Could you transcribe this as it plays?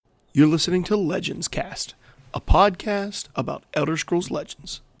You're listening to Legends Cast, a podcast about Elder Scrolls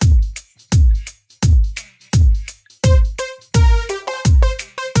Legends.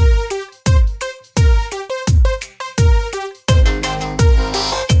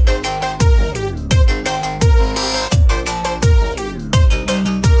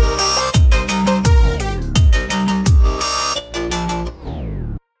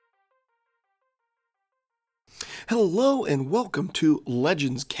 Hello and welcome to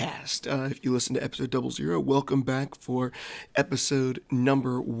Legends Cast. If you listen to episode 00, welcome back for episode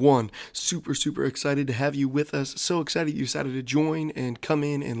number 1. Super excited to have you with us. So excited you decided to join and come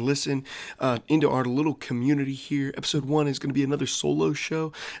in and listen into our little community here. Episode 1 is going to be another solo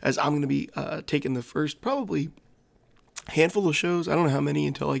show, as I'm going to be taking the first probably handful of shows. I don't know how many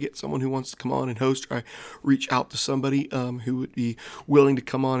until I get someone who wants to come on and host, or I reach out to somebody who would be willing to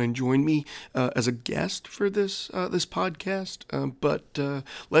come on and join me as a guest for this podcast. But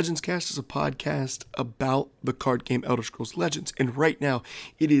Legends Cast is a podcast about the card game Elder Scrolls Legends, and right now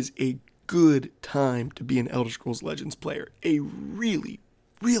it is a good time to be an Elder Scrolls Legends player. A really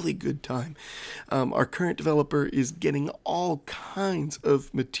good time. Our current developer is getting all kinds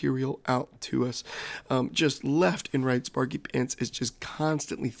of material out to us. Just left and right, Sparky Pants is just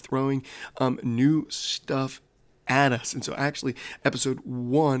constantly throwing new stuff at us. And so actually episode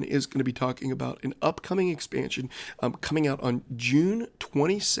 1 is going to be talking about an upcoming expansion coming out on June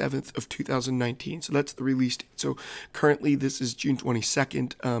 27th of 2019. So that's the release date. So currently this is June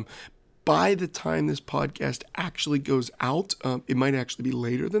 22nd. By the time this podcast actually goes out, it might actually be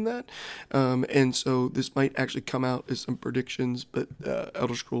later than that. And so this might actually come out as some predictions, but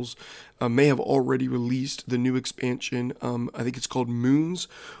Elder Scrolls may have already released the new expansion. I think it's called Moons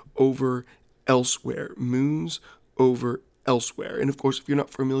Over Elsewhere. Moons Over Elsewhere. And of course, if you're not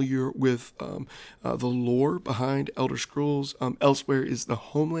familiar with the lore behind Elder Scrolls, Elsewhere is the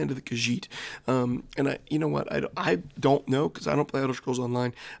homeland of the Khajiit. And I don't know, because I don't play Elder Scrolls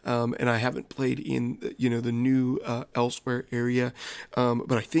Online, and I haven't played in the new Elsewhere area.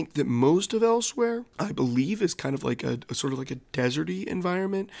 But I think that most of Elsewhere, I believe, is kind of like a sort of like a deserty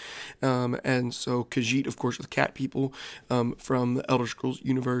environment. And so Khajiit, of course, with cat people from the Elder Scrolls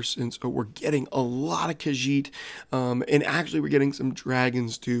universe, and so we're getting a lot of Khajiit, and actually we're getting some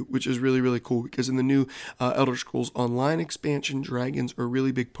dragons too, which is really cool, because in the new Elder Scrolls Online expansion, dragons are a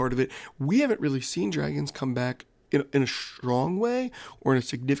really big part of it. We haven't really seen dragons come back in a strong way or in a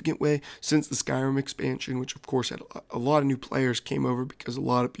significant way since the Skyrim expansion, which of course had a lot of new players came over because a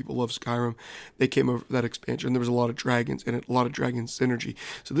lot of people love Skyrim. They came over for that expansion. There was a lot of dragons and a lot of dragon synergy.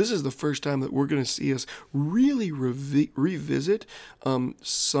 So this is the first time that we're going to see us really revisit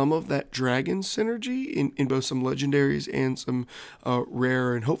some of that dragon synergy in both some legendaries and some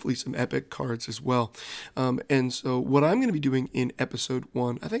rare and hopefully some epic cards as well. And so what I'm going to be doing in episode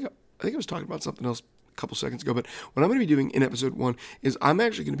 1, I think I was talking about something else couple seconds ago, but what I'm going to be doing in episode 1 is I'm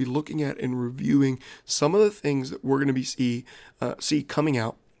actually going to be looking at and reviewing some of the things that we're going to be see coming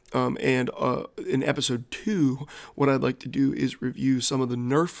out. And in episode 2, what I'd like to do is review some of the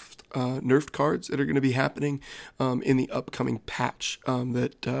nerfed cards that are going to be happening in the upcoming patch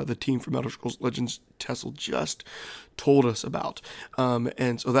that the team from Elder Scrolls Legends TESL just told us about.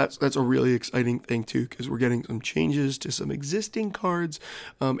 And so that's a really exciting thing too, because we're getting some changes to some existing cards,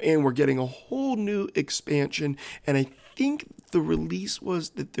 and we're getting a whole new expansion. And I think the release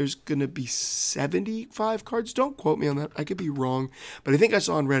was that there's going to be 75 cards. Don't quote me on that. I could be wrong. But I think I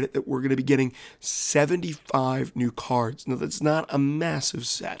saw on Reddit that we're going to be getting 75 new cards. Now, that's not a massive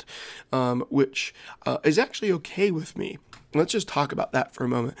set, which is actually okay with me. Let's just talk about that for a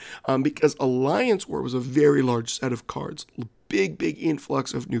moment, because Alliance War was a very large set of cards. Big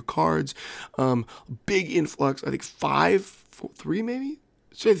influx of new cards. Big influx, I think 3 maybe?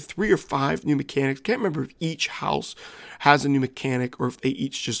 Say 3 or 5 new mechanics. Can't remember if each house has a new mechanic or if they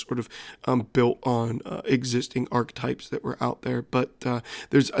each just sort of built on existing archetypes that were out there. But I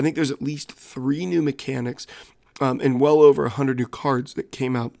think there's at least 3 new mechanics. And well over 100 new cards that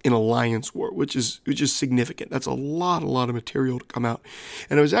came out in Alliance War, which is significant. That's a lot of material to come out.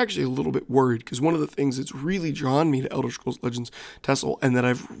 And I was actually a little bit worried, because one of the things that's really drawn me to Elder Scrolls Legends TESL, and that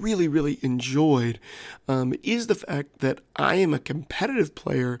I've really enjoyed, is the fact that I am a competitive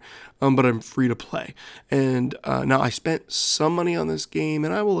player, but I'm free to play. And now I spent some money on this game,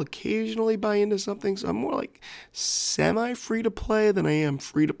 and I will occasionally buy into something, so I'm more like semi-free to play than I am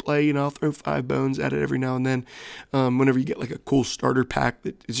free to play. I'll throw 5 bones at it every now and then. whenever you get like a cool starter pack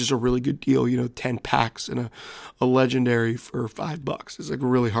that is just a really good deal, 10 packs and a legendary for $5. It's like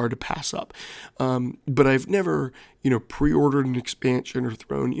really hard to pass up. But I've never, pre-ordered an expansion or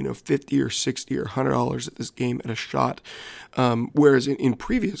thrown, 50 or 60 or $100 at this game at a shot. Whereas in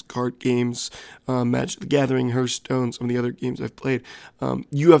previous card games, Magic the Gathering, Hearthstone, some of the other games I've played,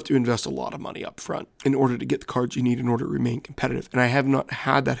 you have to invest a lot of money up front in order to get the cards you need in order to remain competitive. And I have not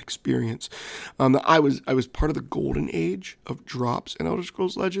had that experience. I was part of the golden age of drops in Elder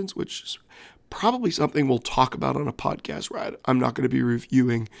Scrolls Legends, which is probably something we'll talk about on a podcast where I'm not going to be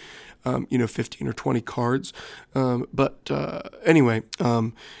reviewing 15 or 20 cards. Anyway,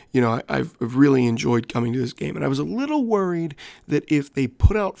 I've really enjoyed coming to this game. And I was a little worried that if they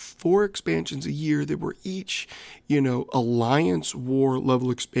put out 4 expansions a year that were each, Alliance War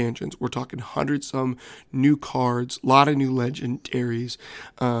level expansions, we're talking 100-some new cards, a lot of new legendaries,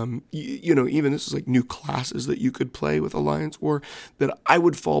 even this is like new classes that you could play with Alliance War, that I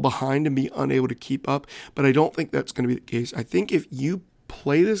would fall behind and be unable to keep up. But I don't think that's going to be the case. I think if you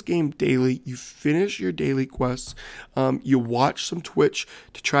play this game daily, you finish your daily quests, you watch some Twitch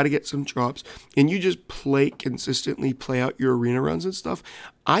to try to get some drops, and you just consistently play out your arena runs and stuff,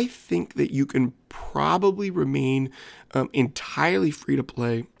 I think that you can probably remain entirely free to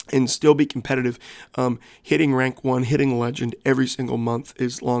play and still be competitive, hitting rank 1, hitting legend every single month,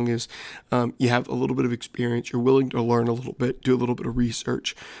 as long as you have a little bit of experience, you're willing to learn a little bit, do a little bit of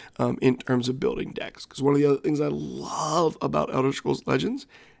research in terms of building decks. Because one of the other things I love about Elder Scrolls Legends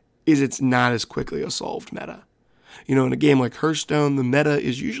is it's not as quickly a solved meta. In a game like Hearthstone, the meta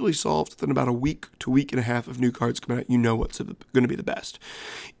is usually solved within about a week to week and a half of new cards coming out. You know what's going to be the best.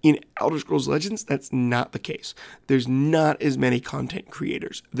 In Elder Scrolls Legends, that's not the case. There's not as many content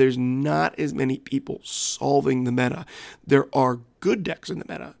creators. There's not as many people solving the meta. There are good decks in the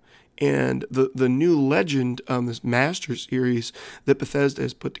meta. And the new Legend, this Master Series that Bethesda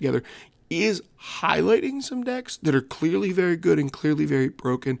has put together, is highlighting some decks that are clearly very good and clearly very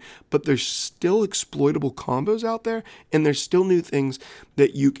broken, but there's still exploitable combos out there, and there's still new things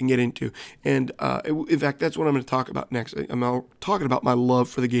that you can get into. And in fact, that's what I'm going to talk about next. I'm talking about my love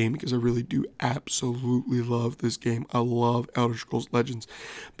for the game, because I really do absolutely love this game. I love Elder Scrolls Legends.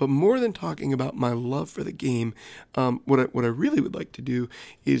 But more than talking about my love for the game, what I really would like to do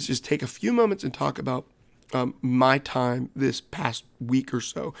is just take a few moments and talk about my time this past week or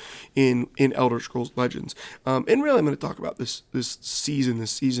so in Elder Scrolls Legends. And really I'm going to talk about this season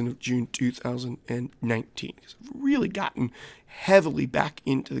of June 2019. Because I've really gotten heavily back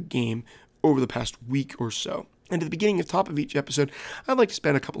into the game over the past week or so. And at the beginning and top of each episode, I'd like to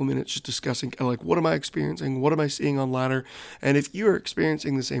spend a couple of minutes just discussing kind of like, what am I experiencing? What am I seeing on ladder? And if you're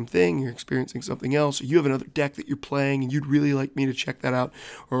experiencing the same thing, you're experiencing something else, or you have another deck that you're playing and you'd really like me to check that out,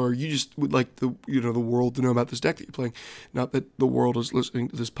 or you just would like the world to know about this deck that you're playing. Not that the world is listening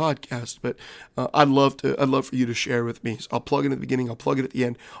to this podcast, but I'd love for you to share with me. So I'll plug it at the beginning, I'll plug it at the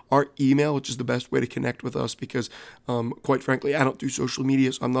end. Our email, which is the best way to connect with us, because quite frankly, I don't do social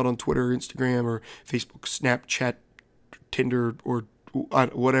media, so I'm not on Twitter or Instagram or Facebook, Snapchat, Tinder, or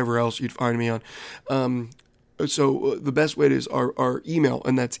whatever else you'd find me on. So the best way is our email,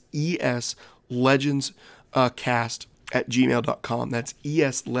 and that's eslegendscast@gmail.com. That's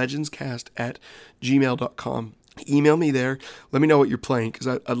eslegendscast@gmail.com. Email me there. Let me know what you're playing, because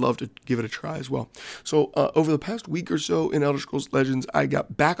I'd love to give it a try as well. So over the past week or so in Elder Scrolls Legends, I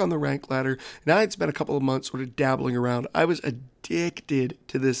got back on the rank ladder, and I had spent a couple of months sort of dabbling around. I was addicted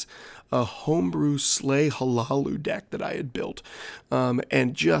to this homebrew Slay Halalu deck that I had built,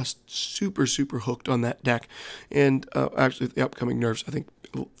 and just super, super hooked on that deck. And actually, with the upcoming nerfs, I think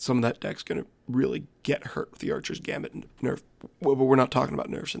some of that deck's going to really get hurt with the Archer's Gambit nerf. Well, but we're not talking about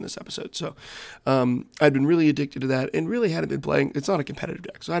nerfs in this episode. So I'd been really addicted to that, and really hadn't been playing. It's not a competitive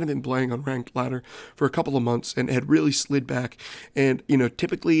deck, so I hadn't been playing on ranked ladder for a couple of months, and had really slid back. And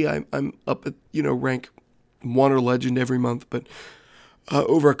typically I'm up at rank 1 or legend every month, but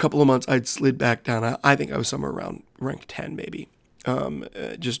over a couple of months I'd slid back down. I think I was somewhere around rank 10 maybe.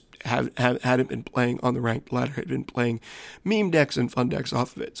 Just hadn't been playing on the ranked ladder, had been playing meme decks and fun decks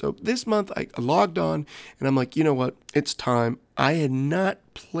off of it. So this month I logged on, and I'm like, you know what, it's time. I had not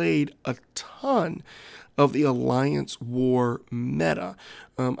played a ton of the Alliance War meta.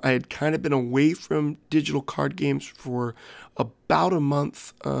 I had kind of been away from digital card games for about a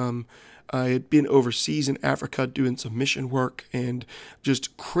month. I had been overseas in Africa doing some mission work, and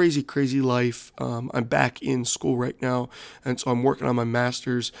just crazy, crazy life. I'm back in school right now, and so I'm working on my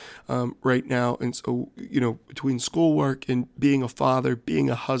master's right now. And so, between schoolwork and being a father, being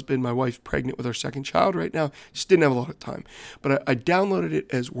a husband, my wife's pregnant with our second child right now, just didn't have a lot of time. But I downloaded it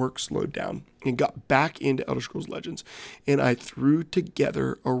as work slowed down. and got back into Elder Scrolls Legends, and I threw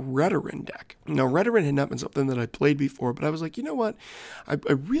together a Redoran deck. Now, Redoran had not been something that I played before, but I was like, you know what? I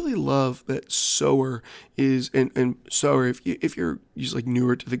really love that Sower is, and Sower, if you're just like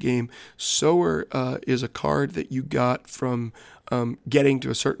newer to the game, Sower is a card that you got from getting to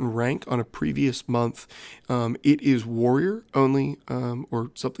a certain rank on a previous month. It is warrior only,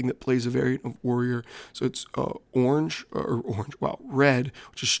 or something that plays a variant of warrior. So it's red,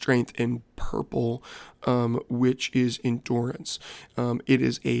 which is strength, and purple, which is endurance. It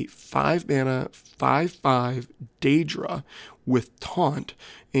is a 5 mana, 5/5 Daedra with taunt,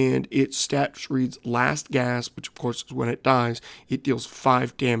 and its stats reads Last Gasp, which of course is when it dies, it deals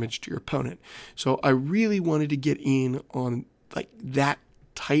 5 damage to your opponent. So I really wanted to get in on like that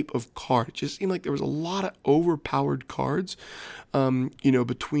type of card. It just seemed like there was a lot of overpowered cards,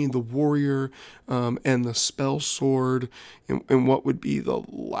 between the warrior and the spell sword, and what would be the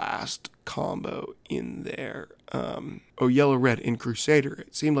last combo in there. Yellow red in Crusader.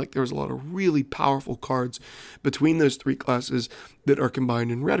 It seemed like there was a lot of really powerful cards between those 3 classes that are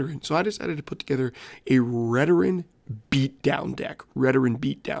combined in Redoran. So I decided to put together a Redoran beatdown deck. Redoran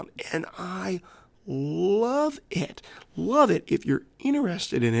beatdown. And I love it. If you're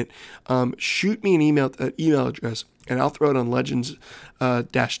interested in it, shoot me an email at that email address, and I'll throw it on Legends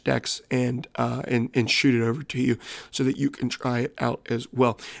Decks and shoot it over to you so that you can try it out as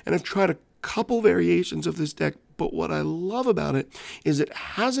well. And I've tried a couple variations of this deck, but what I love about it is it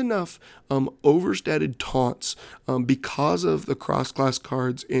has enough overstated taunts because of the cross-class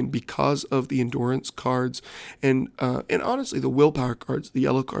cards and because of the endurance cards, and honestly the willpower cards, the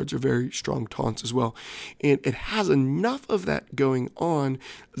yellow cards, are very strong taunts as well. And it has enough of that going on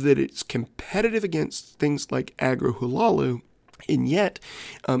that it's competitive against things like Aggro Hulalu, and yet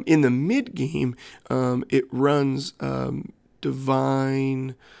in the mid-game it runs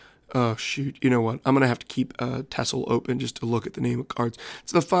Divine... Oh, shoot. You know what? I'm going to have to keep Tessel open just to look at the name of cards.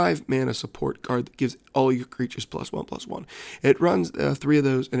 It's the 5 mana support card that gives all your creatures +1/+1. It runs 3 of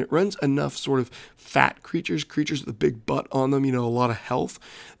those, and it runs enough sort of fat creatures with a big butt on them, a lot of health,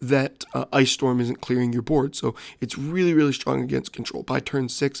 that Ice Storm isn't clearing your board. So it's really, really strong against control. By turn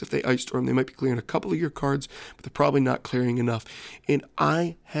 6, if they Ice Storm, they might be clearing a couple of your cards, but they're probably not clearing enough. And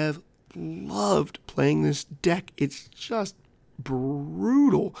I have loved playing this deck. It's just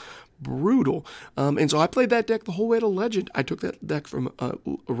brutal. And so I played that deck the whole way to Legend. I took that deck from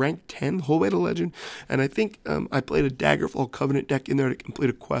rank 10 the whole way to Legend, and I think I played a Daggerfall Covenant deck in there to complete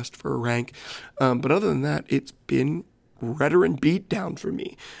a quest for a rank. But other than that, it's been Redoran beatdown for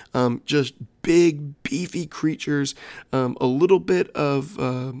me. Just big, beefy creatures, a little bit of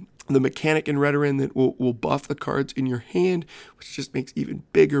the mechanic in Redoran that will buff the cards in your hand, which just makes even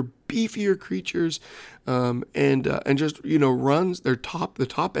bigger, beefier creatures, and just runs the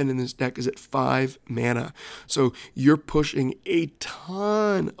top end in this deck is at 5 mana, so you're pushing a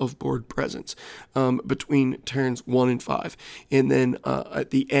ton of board presence between turns 1 and 5, and then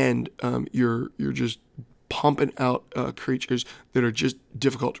at the end you're just pumping out creatures that are just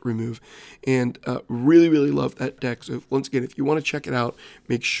difficult to remove, and really, really love that deck. So once again, if you want to check it out,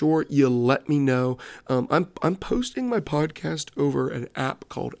 make sure you let me know. I'm posting my podcast over an app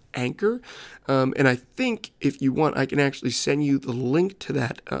called Anchor, and I think if you want, I can actually send you the link to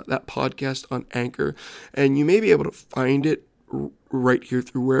that podcast on Anchor, and you may be able to find it right here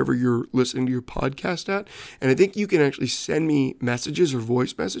through wherever you're listening to your podcast at. And I think you can actually send me messages or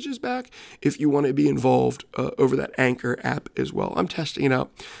voice messages back if you want to be involved over that Anchor app as well. I'm testing it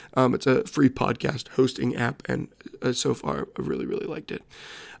out. It's a free podcast hosting app, and so far I've really, really liked it.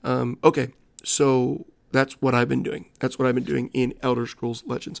 Okay, so that's what I've been doing. That's what I've been doing in Elder Scrolls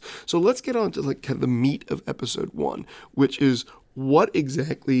Legends. So let's get on to kind of the meat of episode 1, which is what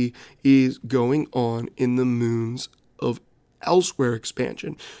exactly is going on in the Moons of Elsewhere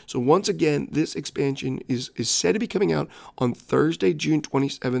expansion. So once again, this expansion is said to be coming out on Thursday, June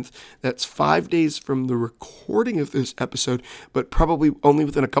 27th. That's 5 days from the recording of this episode, but probably only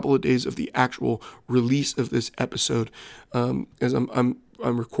within a couple of days of the actual release of this episode, as I'm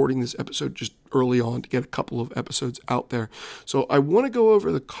recording this episode just early on to get a couple of episodes out there. So I want to go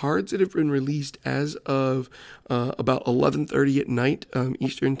over the cards that have been released as of about 11:30 at night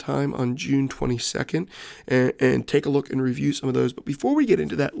Eastern time on June 22nd, and take a look and review some of those. But before we get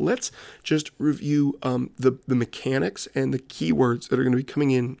into that, let's just review the mechanics and the keywords that are going to be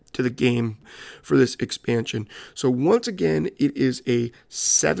coming in to the game for this expansion. So once again, it is a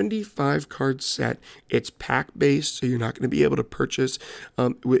 75 card set. It's pack based, so you're not going to be able to purchase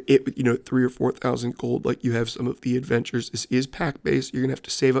with it, 3,000 or 4,000 gold, like you have some of the adventures. This is pack based. You're gonna have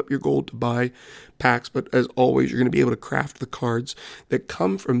to save up your gold to buy packs, but as always, you're gonna be able to craft the cards that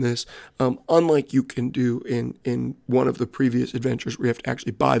come from this, unlike you can do in one of the previous adventures where you have to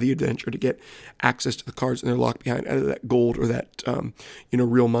actually buy the adventure to get access to the cards, and they're locked behind either that gold or that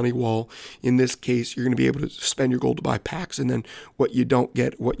real money wall. In this case, you're going to be able to spend your gold to buy packs, and then what you don't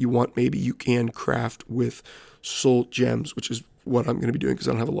get, what you want, maybe you can craft with soul gems, which is what I'm going to be doing because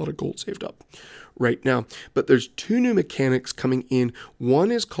I don't have a lot of gold saved up right now. But there's two new mechanics coming in.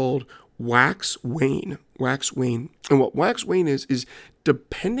 One is called Wax Wane. And what Wax Wane is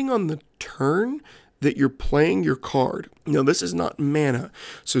depending on the turn that you're playing your card. Now, this is not mana.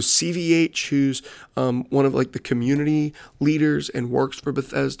 So CVH, who's one of like the community leaders and works for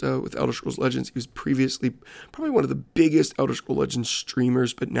Bethesda with Elder Scrolls Legends. He was previously probably one of the biggest Elder Scrolls Legends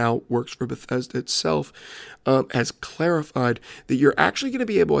streamers, but now works for Bethesda itself, has clarified that you're actually going to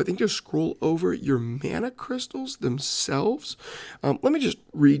be able, I think, to scroll over your mana crystals themselves. Let me just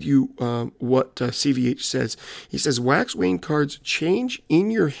read you what CVH says. He says, Wax Wane cards change in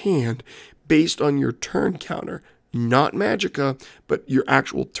your hand based on your turn counter, not Magicka, but your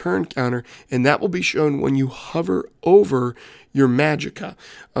actual turn counter, and that will be shown when you hover over your Magicka.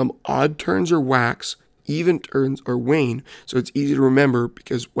 Odd turns are Wax, even turns are Wane, so it's easy to remember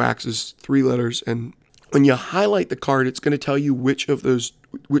because Wax is 3 letters, and when you highlight the card, it's going to tell you which of those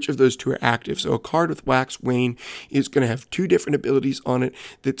two are active. So a card with Wax Wane is going to have 2 different abilities on it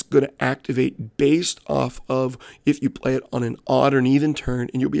that's going to activate based off of if you play it on an odd or an even turn,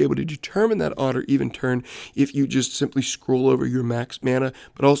 and you'll be able to determine that odd or even turn if you just simply scroll over your max mana,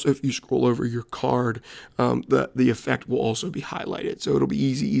 but also if you scroll over your card, the effect will also be highlighted. So it'll be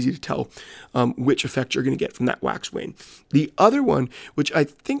easy to tell which effect you're going to get from that Wax Wane. The other one, which I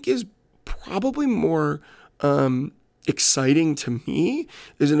think is probably more exciting to me,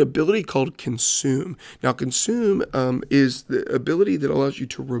 is an ability called Consume. Now, Consume is the ability that allows you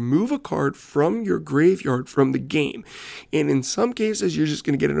to remove a card from your graveyard from the game. And in some cases, you're just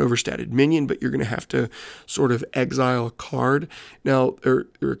going to get an overstated minion, but you're going to have to sort of exile a card. Now, they're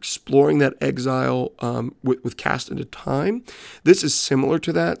exploring that exile with Cast into Time. This is similar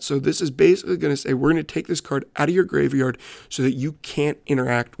to that. So this is basically going to say, we're going to take this card out of your graveyard so that you can't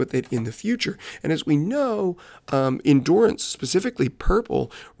interact with it in the future. And as we know, Endurance, specifically purple,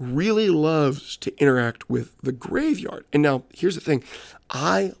 really loves to interact with the graveyard. And now, here's the thing.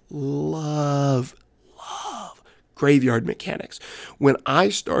 I love graveyard mechanics. When I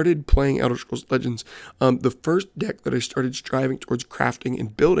started playing Elder Scrolls Legends, the first deck that I started striving towards crafting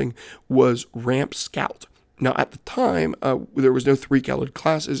and building was Ramp Scout. Now, at the time, there was no 3-colored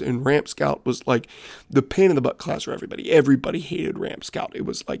classes, and Ramp Scout was like the pain in the butt class for everybody. Everybody hated Ramp Scout. It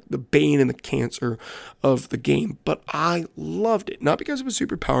was like the bane and the cancer of the game. But I loved it. Not because it was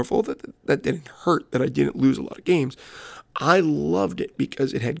super powerful, that didn't hurt, that I didn't lose a lot of games. I loved it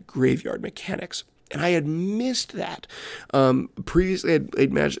because it had graveyard mechanics. And I had missed that. Previously, I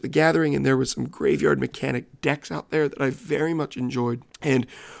played Magic the Gathering, and there was some graveyard mechanic decks out there that I very much enjoyed. And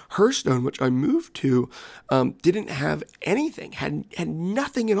Hearthstone, which I moved to, didn't have anything, had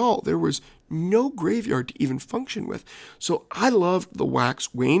nothing at all. There was no graveyard to even function with. So I loved the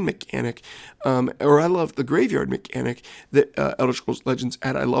Wax Wane mechanic, or I loved the graveyard mechanic that Elder Scrolls Legends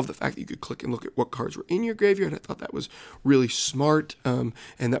had. I love the fact that you could click and look at what cards were in your graveyard. I thought that was really smart, and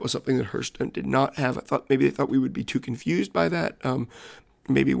that was something that Hearthstone did not have. I thought maybe they thought we would be too confused by that.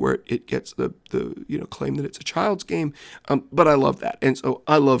 Maybe where it gets the claim that it's a child's game, but I love that. And so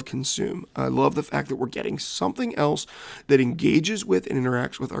I love Consume. I love the fact that we're getting something else that engages with and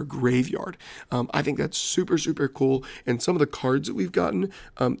interacts with our graveyard. I think that's super, super cool. And some of the cards that we've gotten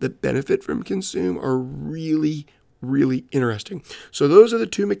that benefit from Consume are really, really interesting. So those are the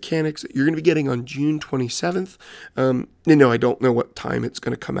 2 mechanics that you're going to be getting on June 27th. I don't know what time it's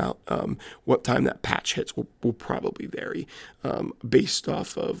going to come out. What time that patch hits will probably vary based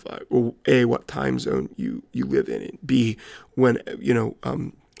off of A, what time zone you live in, and B, when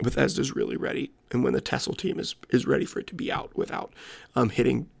Bethesda's really ready, and when the Tessel team is ready for it to be out without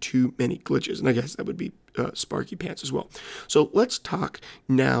hitting too many glitches. And I guess that would be Sparky Pants as well. So let's talk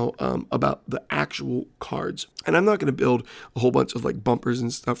now about the actual cards. And I'm not going to build a whole bunch of like bumpers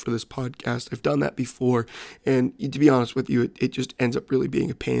and stuff for this podcast. I've done that before, and to be honest with you, it just ends up really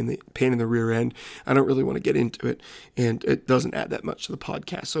being a pain in the rear end. I don't really want to get into it, and it doesn't add that much to the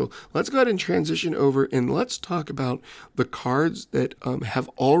podcast. So let's go ahead and transition over, and let's talk about the cards that have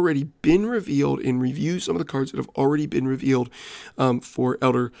already been revealed, and review some of the cards that have already been revealed for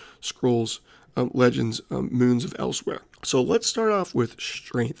Elder Scrolls Legends, Moons of Elsewhere. So let's start off with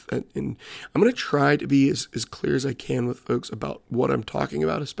strength. And I'm going to try to be as clear as I can with folks about what I'm talking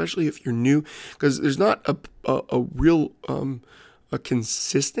about, especially if you're new, because there's not a real a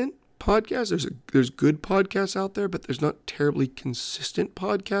consistent podcast. There's good podcasts out there, but there's not terribly consistent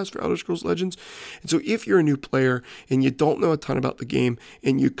podcasts for Elder Scrolls Legends. And so if you're a new player and you don't know a ton about the game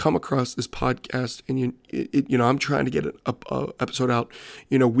and you come across this podcast and I'm trying to get an episode out,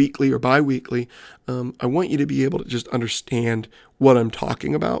 weekly or bi-weekly, I want you to be able to just understand what I'm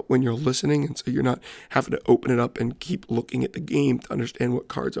talking about when you're listening, and so you're not having to open it up and keep looking at the game to understand what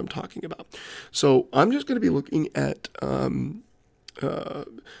cards I'm talking about. So I'm just going to be looking at a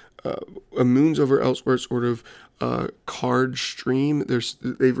Moons Over Elsewhere sort of card stream.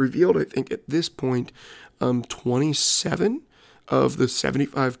 They've revealed, I think, at this point, 27 of the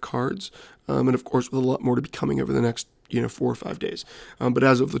 75 cards, and of course, with a lot more to be coming over the next 4 or 5 days. But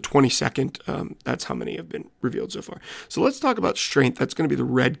as of the 22nd, that's how many have been revealed so far. So let's talk about strength. That's going to be the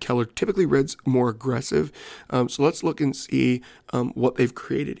red color. Typically, red's more aggressive. So let's look and see what they've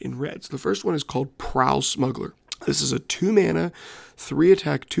created in red. So the first one is called Prowl Smuggler. This is a 2-mana, 3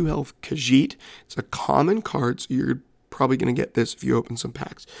 attack, 2 health Khajiit. It's a common card, so you're probably going to get this if you open some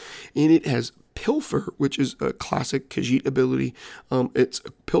packs. And it has Pilfer, which is a classic Khajiit ability. It's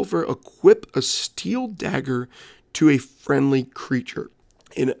Pilfer, equip a steel dagger to a friendly creature.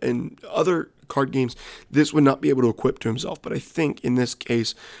 In other card games, this would not be able to equip to himself, but I think in this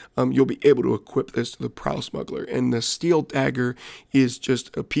case, you'll be able to equip this to the Prowl Smuggler. And the steel dagger is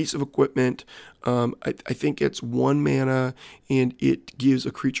just a piece of equipment. I think it's 1 mana, and it gives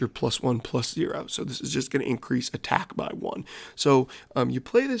a creature +1/+0. So this is just going to increase attack by 1. So you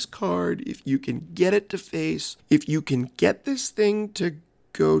play this card. If you can get it to face, if you can get this thing to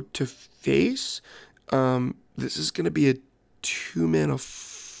go to face, this is going to be a 2-mana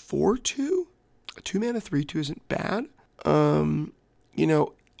 4/2. A 2-mana 3/2 isn't bad. In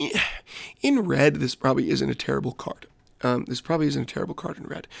red, this probably isn't a terrible card. This probably isn't a terrible card in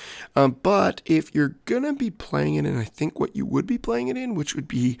red. But if you're going to be playing it in, I think what you would be playing it in, which would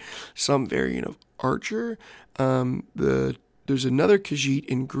be some variant of Archer, there's another Khajiit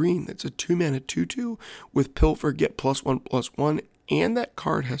in green that's a 2-mana 2/2 with Pilfer, get +1/+1, and that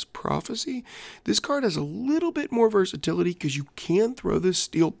card has Prophecy. This card has a little bit more versatility because you can throw this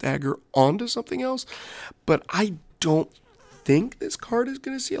steel dagger onto something else, but I don't think this card is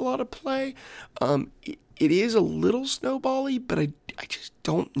going to see a lot of play. It is a little snowbally, but I just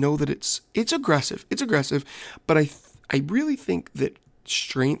don't know that it's aggressive. It's aggressive, but I really think that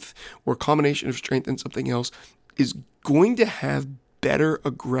strength or combination of strength and something else is going to have better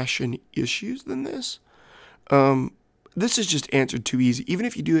aggression issues than this. This is just answered too easy. Even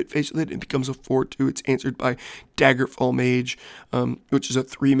if you do it face with it, it becomes a 4/2. It's answered by Daggerfall Mage, which is a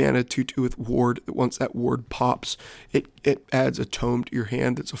 3-mana 2/2 with Ward. Once that Ward pops, it adds a Tome to your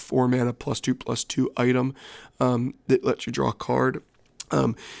hand. That's a 4-mana +2/+2 item that lets you draw a card.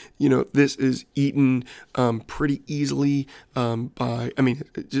 This is eaten pretty easily by,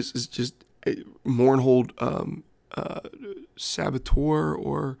 it just Mournhold Saboteur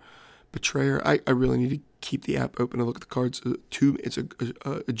or Betrayer. I really need to keep the app open and look at the cards. It's a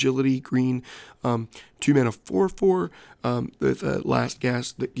agility green, 2-mana 4/4 with a Last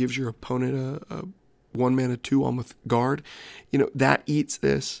Gasp that gives your opponent a 1-mana 2/1 with guard. That eats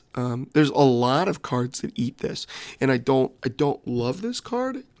this. There's a lot of cards that eat this, and I don't love this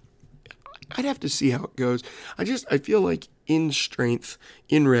card. I'd have to see how it goes. I feel like in strength,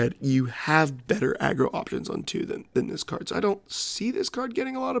 in red, you have better aggro options on 2 than this card. So I don't see this card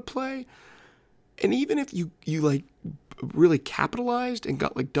getting a lot of play. And even if you like really capitalized and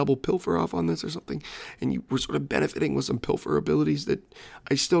got like double Pilfer off on this or something, and you were sort of benefiting with some Pilfer abilities, that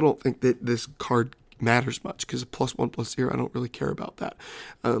I still don't think that this card matters much, because a +1/+0, I don't really care about that.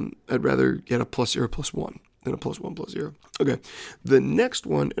 I'd rather get a +0/+1 than a +1/+0. Okay, the next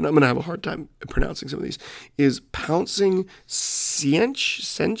one, and I'm going to have a hard time pronouncing some of these, is Pouncing Senche,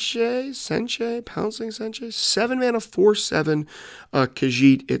 7-mana 4/7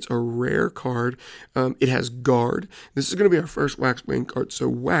 Khajiit. It's a rare card. It has Guard. This is going to be our first Waxbane card. So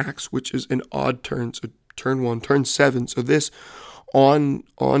Wax, which is an odd turn, so turn 1, turn 7. So this on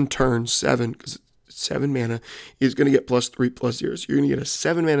turn 7, because 7 mana, is going to get +3/+0. So you're going to get a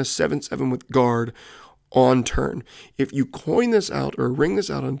 7-mana 7/7 with Guard on turn. If you coin this out or ring this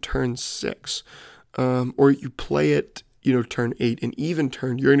out on turn 6, or you play it, turn 8, an even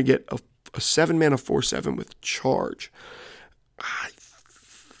turn, you're going to get a 7-mana 4/7 with Charge. I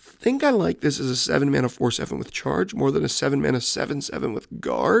think I like this as a 7-mana 4/7 with Charge more than a 7-mana 7/7 with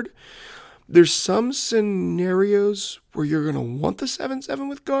Guard. There's some scenarios where you're going to want the 7/7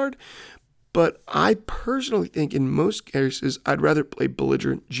 with Guard, But I personally think in most cases, I'd rather play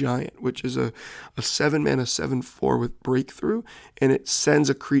Belligerent Giant, which is a 7 mana 7/4 with Breakthrough, and it sends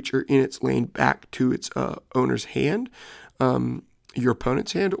a creature in its lane back to its owner's hand, your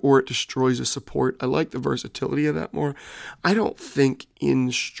opponent's hand, or it destroys a support. I like the versatility of that more. I don't think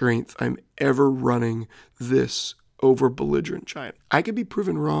in Strength I'm ever running this over Belligerent Giant. I could be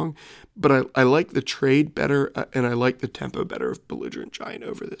proven wrong, but I like the trade better, and I like the tempo better of Belligerent Giant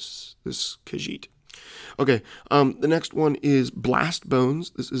over this Khajiit. Okay, the next one is Blast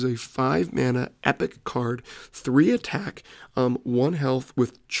Bones. This is a 5 mana epic card, 3 attack, 1 health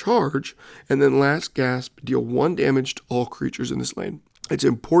with charge, and then last gasp, deal 1 damage to all creatures in this lane. It's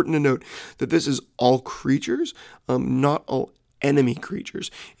important to note that this is all creatures, not all enemy creatures.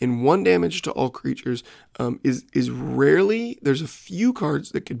 And 1 damage to all creatures is rarely, there's a few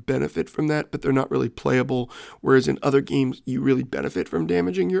cards that could benefit from that, but they're not really playable. Whereas in other games, you really benefit from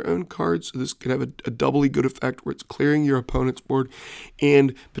damaging your own cards. So this could have a doubly good effect where it's clearing your opponent's board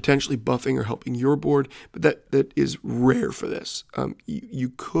and potentially buffing or helping your board. But that is rare for this.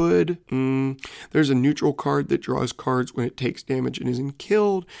 You could, there's a neutral card that draws cards when it takes damage and isn't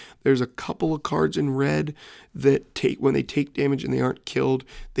killed. There's a couple of cards in red that when they take damage and they aren't killed,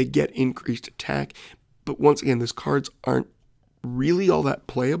 they get increased attack. But once again, these cards aren't really all that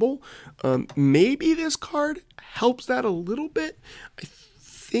playable. Maybe this card helps that a little bit. I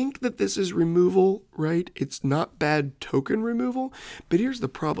think that this is removal, right? It's not bad token removal, but here's the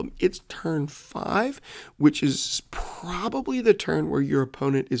problem. It's turn 5, which is probably the turn where your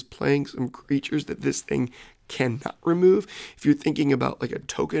opponent is playing some creatures that this thing cannot remove. If you're thinking about like a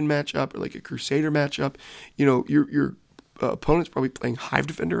token matchup or like a Crusader matchup, your opponent's probably playing Hive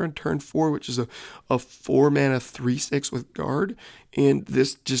Defender on turn 4, which is a 4 mana 3/6 with guard, and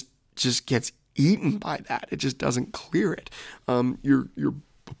this just gets eaten by that. It just doesn't clear it. Your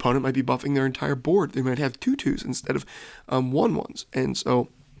opponent might be buffing their entire board. They might have 2/2s instead of 1/1s, and so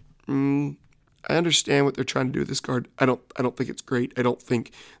I understand what they're trying to do with this card. I don't think it's great. I don't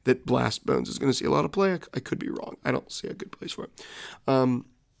think that Blast Bones is going to see a lot of play. I could be wrong. I don't see a good place for it.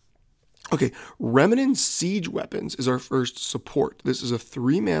 Okay, Remnant Siege Weapons is our first support. This is a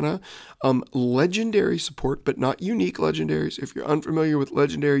 3 mana legendary support, but not unique legendaries. If you're unfamiliar with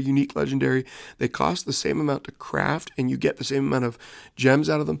legendary, unique legendary, they cost the same amount to craft and you get the same amount of gems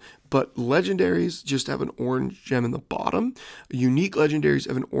out of them. But legendaries just have an orange gem in the bottom. Unique legendaries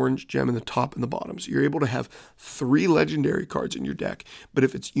have an orange gem in the top and the bottom. So you're able to have 3 legendary cards in your deck. But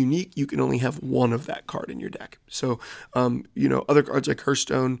if it's unique, you can only have 1 of that card in your deck. So, other cards like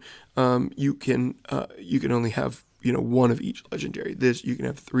Hearthstone, you can only have 1 of each legendary. This, you can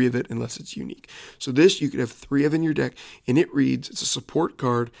have 3 of it unless it's unique. So this, you could have 3 of in your deck, and it's a support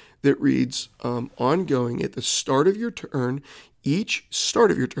card that reads, ongoing, at the start of your turn, each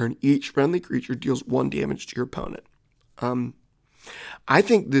friendly creature deals 1 damage to your opponent. I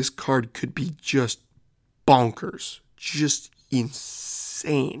think this card could be just bonkers, just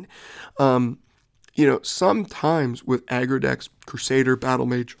insane. Sometimes with aggro decks, Crusader, Battle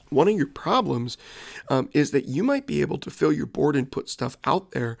Mage, one of your problems is that you might be able to fill your board and put stuff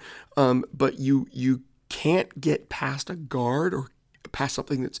out there, but you can't get past a guard or past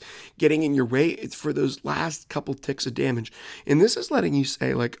something that's getting in your way. It's for those last couple ticks of damage. And this is letting you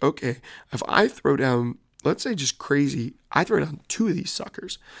say, like, okay, if I throw down, let's say just crazy, I throw down 2 of these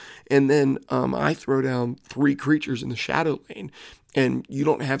suckers, and then I throw down 3 creatures in the shadow lane, and you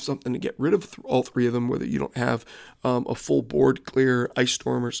don't have something to get rid of all 3 of them, whether you don't have a full board clear, Ice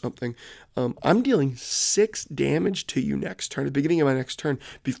Storm or something, I'm dealing 6 damage to you next turn, at the beginning of my next turn,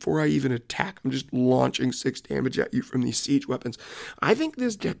 before I even attack. I'm just launching 6 damage at you from these siege weapons. I think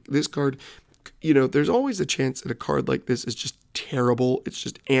this card, there's always a chance that a card like this is just terrible. It's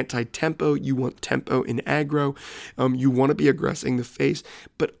just anti-tempo. You want tempo in aggro. You want to be aggressing the face.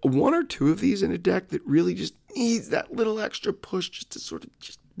 But 1 or 2 of these in a deck that really just needs that little extra push just to sort of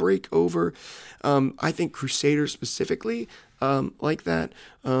just break over. I think Crusader specifically, like that.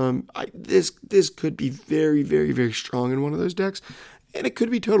 This could be very, very, very strong in one of those decks. And it could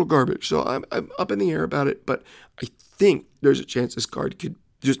be total garbage. So I'm up in the air about it. But I think there's a chance this card could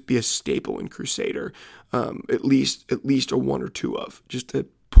just be a staple in Crusader, at least a 1 or 2 of, just to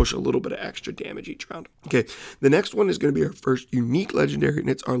push a little bit of extra damage each round. Okay, the next one is going to be our first unique legendary,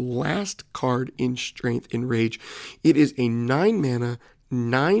 and it's our last card in Strength in Rage. It is a 9 mana,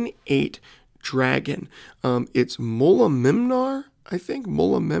 9/8 dragon. It's Mola Memnar, I think, a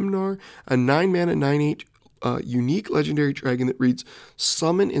 9 mana, 9/8 unique legendary dragon that reads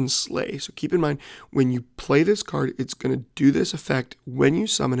Summon and Slay. So keep in mind, when you play this card, it's going to do this effect when you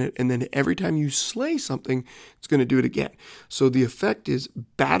summon it, and then every time you slay something, it's going to do it again. So the effect is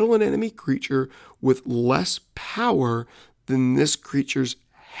battle an enemy creature with less power than this creature's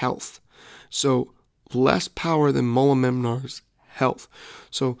health. So less power than Molamemnar's health.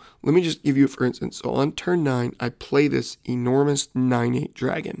 So let me just give you, for instance, so on turn 9, I play this enormous 9/8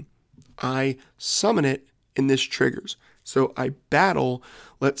 dragon. I summon it, and this triggers. So I battle,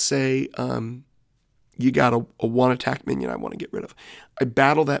 let's say you got a 1-attack minion I want to get rid of. I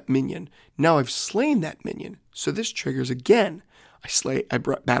battle that minion. Now I've slain that minion, so this triggers again. I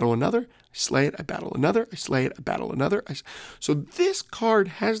battle another, I slay it, I battle another, I slay it, I battle another. So this card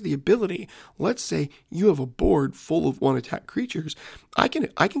has the ability, let's say you have a board full of 1-attack creatures. I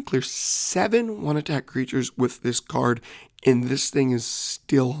can clear 7 1-attack creatures with this card, and this thing is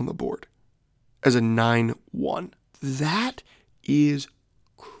still on the board as a 9/1. That is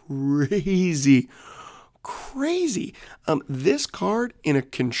crazy. Crazy. This card in a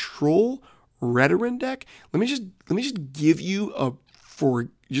control Redoran deck, let me just give you for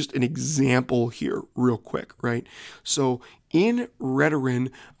just an example here real quick, right? So in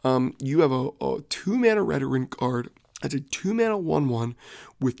Redoran, you have a 2-mana Redoran card. It's a 2-mana 1/1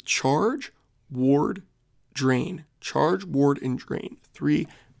 with charge, ward, drain. Charge, ward, and drain. 3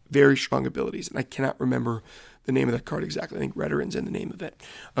 very strong abilities, and I cannot remember the name of that card exactly. I think Redoran's in the name of it.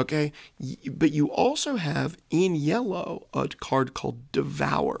 Okay, but you also have in yellow a card called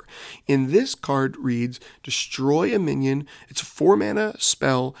Devour. And this card reads destroy a minion. It's a 4-mana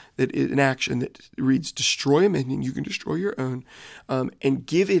spell that is an action that reads destroy a minion. You can destroy your own, and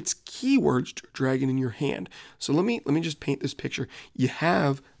give its keywords to a dragon in your hand. So let me just paint this picture. You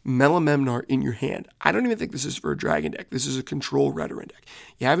have Melamemnar in your hand. I don't even think this is for a dragon deck. This is a control Redoran deck.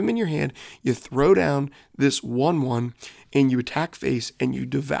 You have him in your hand, you throw down this 1/1, and you attack face, and you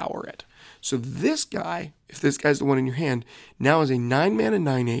devour it. So this guy, if this guy's the one in your hand, now is a 9-mana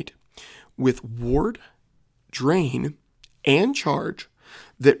 9/8 with ward, drain, and charge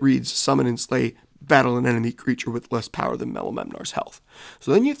that reads summon and slay, battle an enemy creature with less power than Melamemnar's health.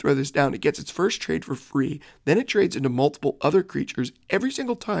 So then you throw this down, it gets its first trade for free, then it trades into multiple other creatures every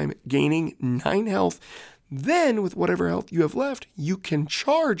single time, gaining 9 health. Then, with whatever health you have left, you can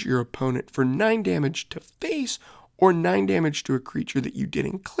charge your opponent for 9 damage to face or 9 damage to a creature that you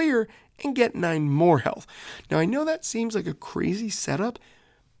didn't clear and get 9 more health. Now, I know that seems like a crazy setup,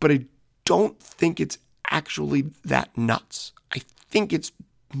 but I don't think it's actually that nuts. I think it's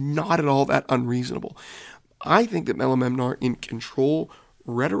not at all that unreasonable. I think that Melamemnar in control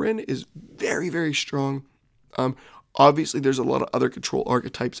Redoran is very, very strong. Obviously, there's a lot of other control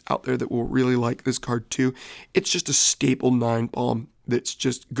archetypes out there that will really like this card too. It's just a staple 9-bomb that's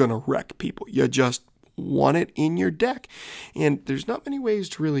just gonna wreck people. You just want it in your deck, and there's not many ways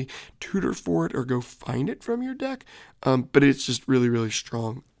to really tutor for it or go find it from your deck, but it's just really, really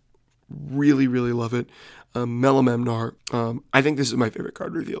strong. Really, really love it. Melamemnar, I think this is my favorite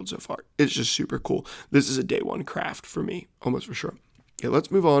card revealed so far. It's just super cool. This is a day 1 craft for me, almost for sure. Okay,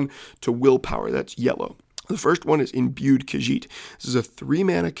 let's move on to Willpower. That's yellow. The first one is Imbued Khajiit. This is a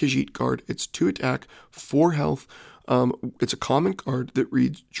 3-mana Khajiit card. It's 2 attack, 4 health. It's a common card that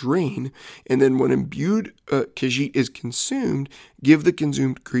reads Drain, and then when Imbued Khajiit is consumed, give the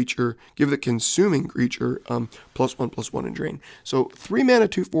consuming creature +1/+1 and Drain. So 3-mana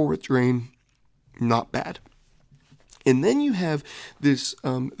 2/4 with Drain, not bad. And then you have this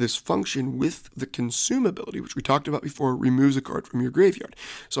function with the consume ability, which we talked about before, removes a card from your graveyard.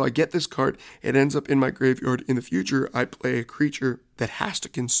 So I get this card, it ends up in my graveyard. In the future, I play a creature that has to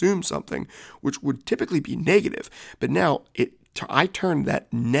consume something, which would typically be negative. But now I turn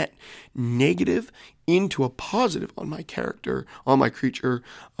that net negative into a positive on my character, on my creature,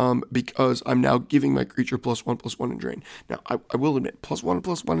 because I'm now giving my creature +1/+1 and Drain. Now, I will admit,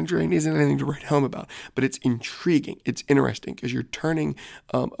 +1/+1 and Drain isn't anything to write home about, but it's intriguing. It's interesting because you're turning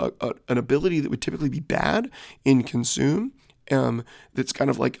an ability that would typically be bad in Consume. That's kind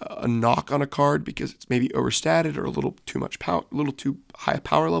of like a knock on a card because it's maybe overstated or a little too much power, a little too high a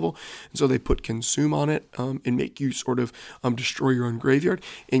power level, and so they put Consume on it and make you sort of destroy your own graveyard,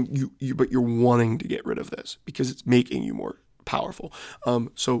 and but you're wanting to get rid of this because it's making you more powerful.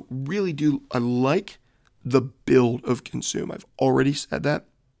 So really I like the build of Consume. I've already said that.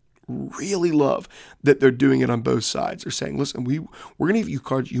 Really love that they're doing it on both sides. They're saying, listen, we're going to give you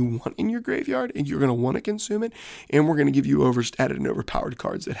cards you want in your graveyard, and you're going to want to consume it, and we're going to give you overstated and overpowered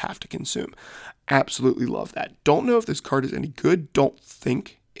cards that have to consume. Absolutely love that. Don't know if this card is any good. Don't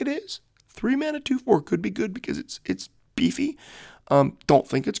think it is. 3-mana 2/4 could be good because it's beefy. Don't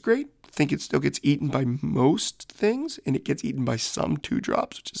think it's great. think it still gets eaten by most things, and it gets eaten by some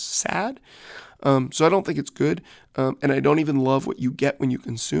 2-drops, which is sad. So I don't think it's good, and I don't even love what you get when you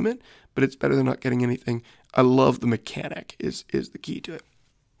consume it, but it's better than not getting anything. I love the mechanic is the key to it.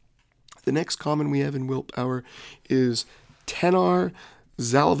 The next common we have in Willpower is Tenar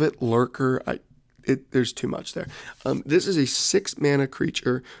Zalavit Lurker. There's too much there. This is a 6-mana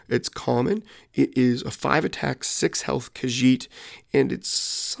creature. It's common. It is a 5-attack, 6 health Khajiit, and it's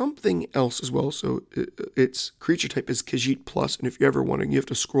something else as well. So its creature type is Khajiit Plus, and if you're ever wondering, you have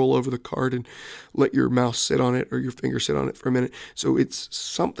to scroll over the card and let your mouse sit on it or your finger sit on it for a minute. So it's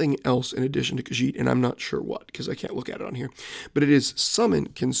something else in addition to Khajiit, and I'm not sure what because I can't look at it on here. But it is summon,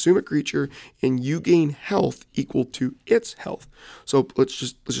 consume a creature, and you gain health equal to its health. So let's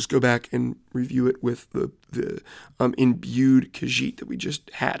just go back and review it with the imbued Khajiit that we just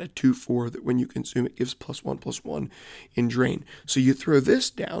had, a 2/4 that when you consume it gives +1/+1 in drain. So you throw this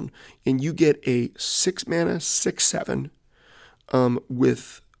down and you get a 6-mana 6/7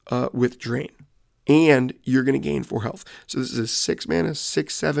 with drain, and you're going to gain 4 health. So this is a 6-mana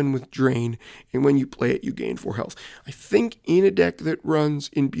 6/7 with drain, and when you play it, you gain 4 health. I think in a deck that runs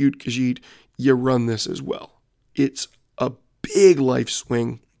imbued Khajiit, you run this as well. It's a big life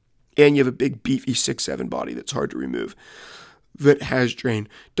swing. And you have a big, beefy 6/7 body that's hard to remove that has drain.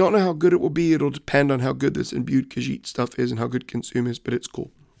 Don't know how good it will be. It'll depend on how good this imbued Khajiit stuff is and how good consume is, but it's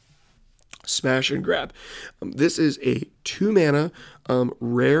cool. Smash and grab. This is a 2-mana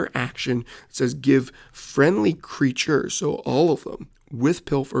rare action. It says give friendly creatures, so all of them, with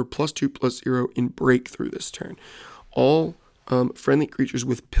Pilfer, +2/+0 in breakthrough this turn. All friendly creatures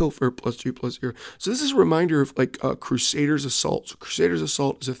with Pilfer +2/+0. So this is a reminder of like Crusader's Assault. So Crusader's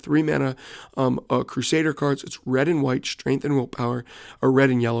Assault is a 3-mana Crusader cards. It's red and white, strength and willpower, or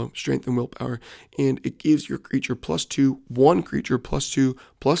red and yellow, strength and willpower, and it gives your creature +2, one creature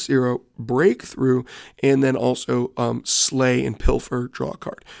 +2/+0, breakthrough, and then also slay and Pilfer, draw a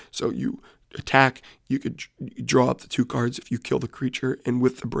card. So you attack, you could draw up the 2 cards if you kill the creature, and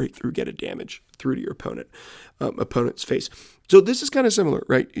with the breakthrough get a damage through to your opponent's face. So this is kind of similar,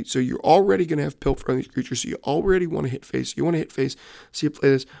 right? So you're already going to have Pilfer on these creatures, so you already want to hit face. You want to hit face, so you play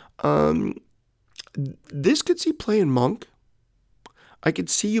this. This could see play in Monk. I could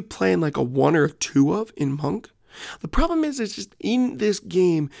see you playing like a 1 or a 2 of in Monk. The problem is it's just in this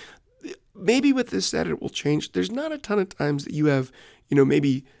game, maybe with this set it will change. There's not a ton of times that you have,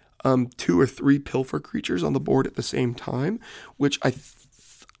 maybe 2 or 3 Pilfer creatures on the board at the same time, which I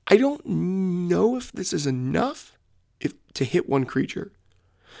don't know if this is enough to hit one creature.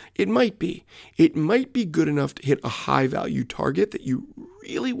 It might be. It might be good enough to hit a high value target that you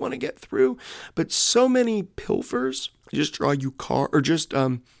really want to get through, but so many Pilfers just draw you or just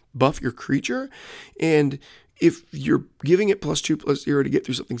buff your creature, and if you're giving it +2/+0 to get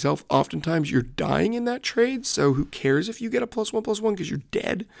through something else, oftentimes you're dying in that trade, so who cares if you get a +1/+1 because you're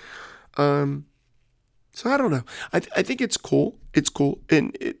dead? So I don't know. I think it's cool. It's cool,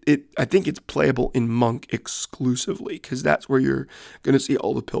 and I think it's playable in Monk exclusively because that's where you're going to see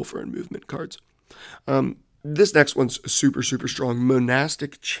all the Pilfer and movement cards. This next one's super, super strong.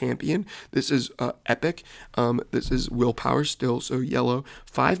 Monastic Champion. This is epic. This is willpower still, so yellow.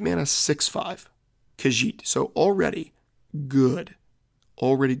 5-mana 6/5. Khajiit. So already good.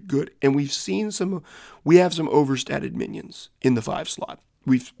 And we have some overstated minions in the 5 slot.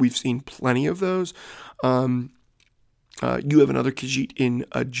 We've seen plenty of those. You have another Khajiit in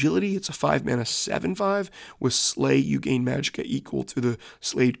agility. It's a 5-mana 7/5 with slay. You gain magicka equal to the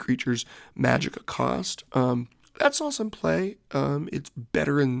slayed creature's magicka cost. That's awesome play. It's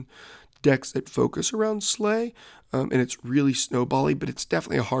better in decks that focus around slay, and it's really snowbally, but it's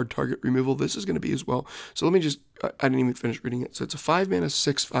definitely a hard target removal. This is going to be as well. So let me I didn't even finish reading it. So it's a 5-mana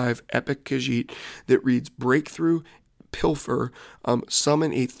 6/5 epic Khajiit that reads breakthrough, Pilfer,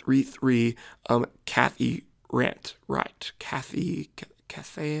 summon a 3/3 Cathy Rant. Right. Cathy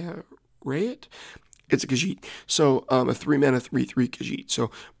Rant? It's a Khajiit. So a 3-mana 3/3 Khajiit.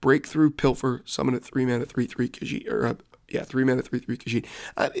 So breakthrough, Pilfer, summon a 3-mana 3/3 Khajiit. 3-mana 3/3 Khajiit.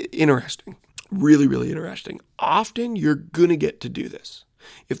 Interesting. Really, really interesting. Often you're going to get to do this.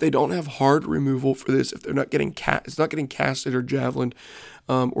 If they don't have hard removal for this, if they're not getting it's not getting casted or javelined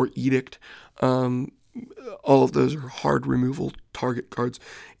or edict, all of those are hard removal target cards.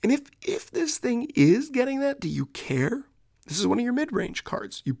 And if this thing is getting that, do you care? This is one of your mid-range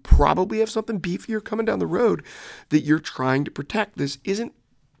cards. You probably have something beefier coming down the road that you're trying to protect. This isn't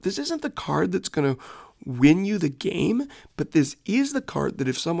the card that's going to win you the game, but this is the card that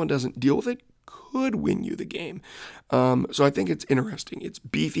if someone doesn't deal with it, could win you the game. So I think it's interesting. It's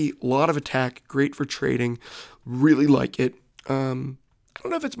beefy, a lot of attack, great for trading. Really like it. I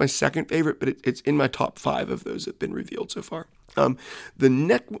don't know if it's my second favorite, but it's in my top 5 of those that have been revealed so far. The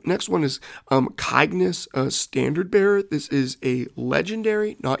next one is Kygnus Standard Bearer. This is a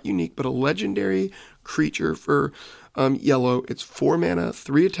legendary, not unique, but a legendary creature for yellow. It's 4 mana,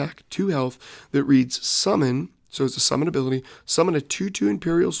 3 attack, 2 health that reads Summon. So it's a summon ability. Summon a 2/2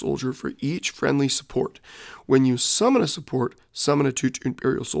 Imperial Soldier for each friendly support. When you summon a support, summon a 2/2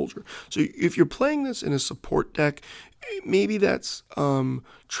 Imperial Soldier. So if you're playing this in a support deck, maybe that's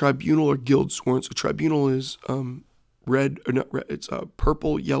Tribunal or Guildsworn. So Tribunal is red, or not red, it's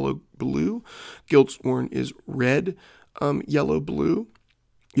purple, yellow, blue. Guildsworn is red, yellow, blue.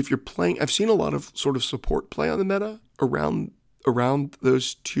 If you're playing, I've seen a lot of sort of support play on the meta around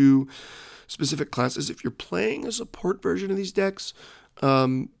those two specific classes. If you're playing a support version of these decks,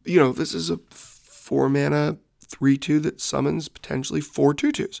 this is a 4 mana 3/2 that summons potentially 4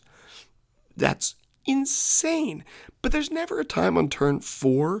 2/2s. That's insane. But there's never a time on turn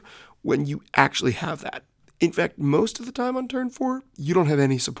 4 when you actually have that. In fact, most of the time on turn 4, you don't have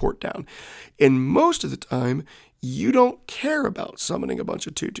any support down. And most of the time, you don't care about summoning a bunch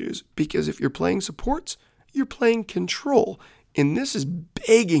of 2/2s, because if you're playing supports, you're playing control. And this is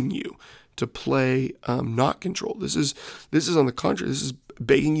begging you to play not control. This is on the contrary. This is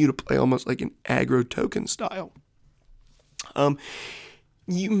begging you to play almost like an aggro token style.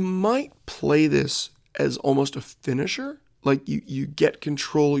 You might play this as almost a finisher. Like you get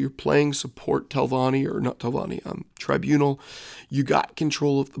control, you're playing support Tribunal. You got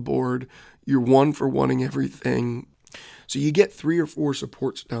control of the board. You're 1 for 1ing everything. So you get 3 or 4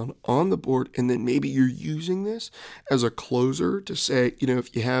 supports down on the board, and then maybe you're using this as a closer to say,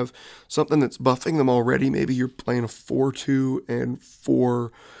 if you have something that's buffing them already, maybe you're playing a 4/2 and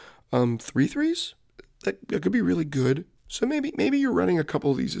 4 3/3s. That could be really good. So maybe you're running a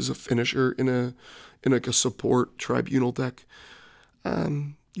couple of these as a finisher in like a support Tribunal deck.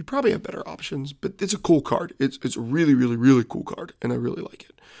 You probably have better options, but it's a cool card. It's a really, really, really cool card, and I really like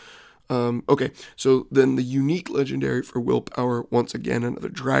it. Okay, so then the unique legendary for Willpower, once again, another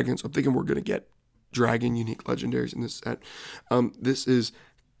dragon. So I'm thinking we're going to get dragon unique legendaries in this set. This is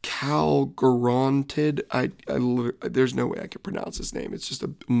Calgarantid. There's no way I can pronounce this name. It's just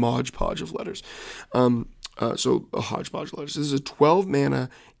a modge-podge of letters. So a hodgepodge of letters. This is a 12 mana,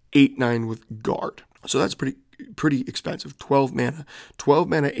 8/9 with guard. So that's pretty expensive. 12 mana,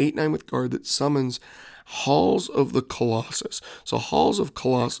 8/9 with guard that summons Halls of the Colossus. So Halls of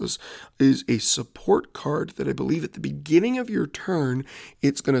Colossus is a support card that I believe at the beginning of your turn,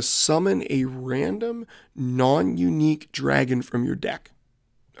 it's going to summon a random non-unique dragon from your deck.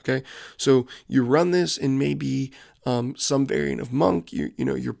 Okay, so you run this in maybe some variant of monk.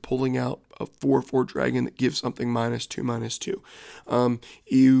 You're pulling out a 4/4 dragon that gives something -2/2.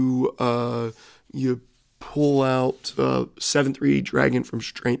 You pull out 7/3 dragon from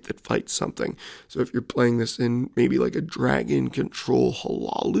strength that fights something. So if you're playing this in maybe like a dragon control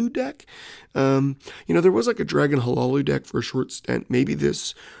Hlaalu deck, there was like a dragon Hlaalu deck for a short stint. Maybe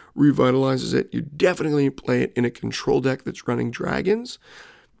this revitalizes it. You definitely play it in a control deck that's running dragons.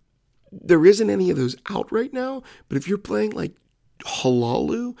 There isn't any of those out right now, but if you're playing like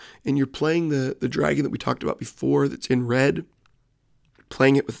Hlaalu and you're playing the dragon that we talked about before that's in red,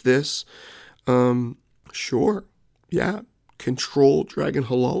 playing it with this, sure, yeah, control dragon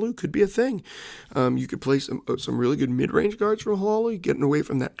Hlaalu could be a thing. You could play some really good mid-range cards from Hlaalu, getting away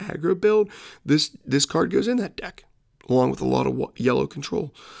from that aggro build. This card goes in that deck, along with a lot of yellow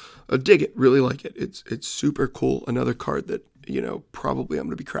control. Dig it, really like it. It's super cool. Another card that probably I'm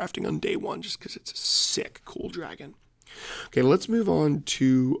going to be crafting on day 1 just because it's a sick, cool dragon. Okay, let's move on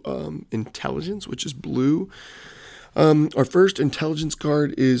to Intelligence, which is blue. Our first Intelligence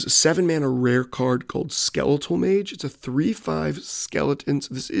card is a 7 mana rare card called Skeletal Mage. It's a 3/5 skeleton.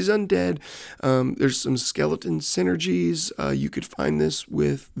 So this is undead. There's some skeleton synergies. You could find this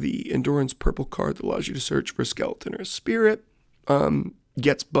with the Endurance purple card that allows you to search for a skeleton or a spirit.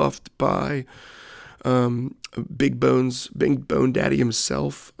 Gets buffed by Big Bone Daddy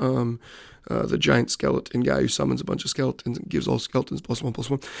himself, the giant skeleton guy who summons a bunch of skeletons and gives all skeletons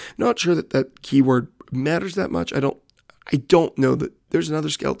 +1/+1. Not sure that keyword matters that much. I don't know that there's another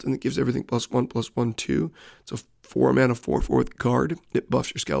skeleton that gives everything +1/+1 too. It's a 4 mana 4/4 with guard. It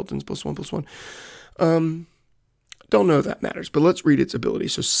buffs your skeletons +1/+1. Don't know if that matters, but let's read its ability.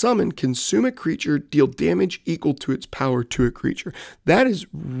 So summon, consume a creature, deal damage equal to its power to a creature. That is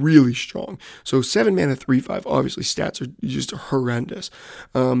really strong. So 7 mana 3/5, obviously stats are just horrendous.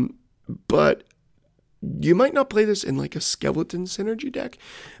 But you might not play this in like a skeleton synergy deck,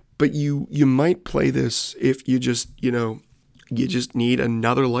 but you might play this if you just need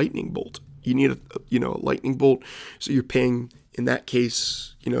another lightning bolt. You need a lightning bolt, so you're paying In that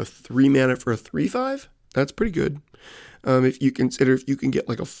case, 3 mana for a 3/5, that's pretty good. If you can get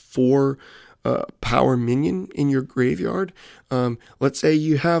like a 4 power minion in your graveyard, let's say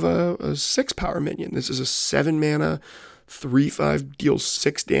you have a 6 power minion. This is a 7 mana 3/5, deals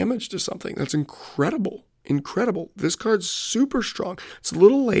 6 damage to something. That's incredible. Incredible. This card's super strong. It's a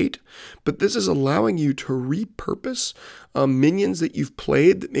little late, but this is allowing you to repurpose minions that you've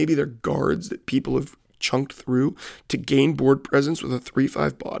played, that maybe they're guards that people have chunked through, to gain board presence with a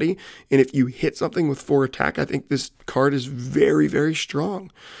 3/5 body. And if you hit something with 4 attack, I think this card is very, very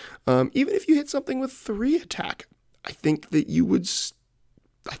strong. Even if you hit something with 3 attack, I think you'd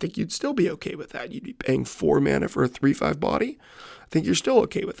still be okay with that. You'd be paying 4 mana for a 3/5 body. I think you're still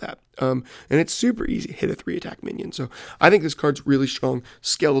okay with that. And it's super easy to hit a 3 attack minion. So I think this card's really strong.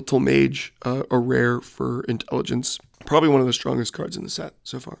 Skeletal Mage, a rare for intelligence. Probably one of the strongest cards in the set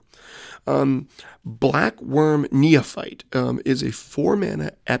so far. Black Worm Neophyte is a 4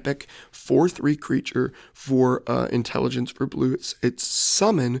 mana epic 4/3 creature for intelligence for blue. It's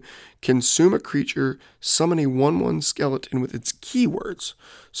summon, consume a creature, summon a 1/1 skeleton with its keywords.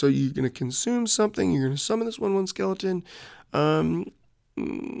 So you're going to consume something, you're going to summon this 1/1 skeleton. I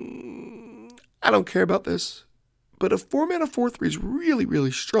don't care about this. But a 4 mana 4/3 is really,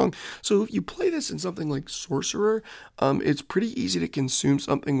 really strong. So if you play this in something like Sorcerer, it's pretty easy to consume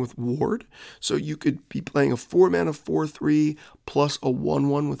something with Ward. So you could be playing a 4 mana 4/3 plus a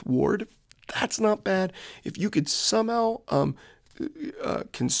 1/1 with Ward. That's not bad. If you could somehow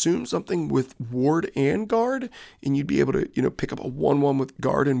consume something with Ward and Guard, and you'd be able to pick up a 1/1 with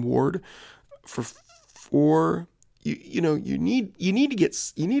Guard and Ward for 4. You need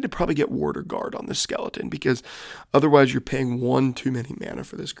to probably get Ward or Guard on this skeleton, because otherwise you're paying 1 too many mana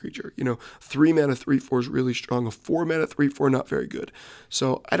for this creature. 3 mana 3/4 is really strong. A 4 mana 3/4 not very good.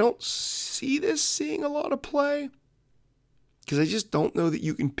 So I don't see this seeing a lot of play, because I just don't know that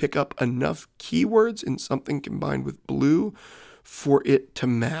you can pick up enough keywords in something combined with blue for it to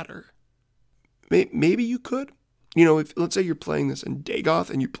matter. Maybe you could. If let's say you're playing this in Dagoth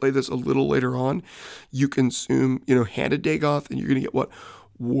and you play this a little later on, you consume, Handed Dagoth, and you're going to get what?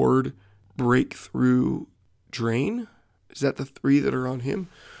 Ward, Breakthrough, Drain? Is that the 3 that are on him?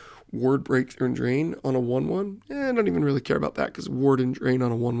 Ward, Breakthrough, and Drain on a 1/1? I don't even really care about that, because Ward and Drain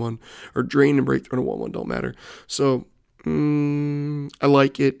on a 1/1, or Drain and Breakthrough on a 1/1 don't matter. So, I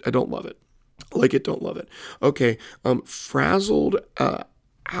like it. I don't love it. Like it, don't love it. Okay, Frazzled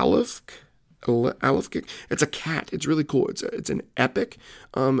Alefkick. It's a cat. It's really cool. It's an epic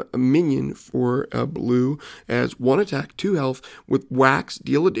a minion for blue, as 1 attack, 2 health, with wax,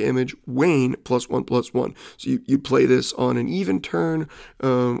 deal a damage, wane, +1/+1. So you play this on an even turn,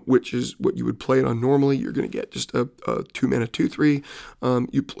 which is what you would play it on normally. You're going to get just a 2 mana 2/3.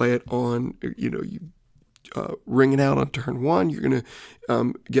 You play it on, you ring it out on turn 1. You're going to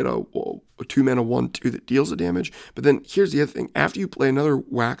get a 2 mana 1/2 that deals a damage. But then here's the other thing. After you play another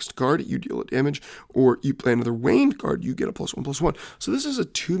waxed card, you deal a damage, or you play another waned card, you get a +1/+1. So this is a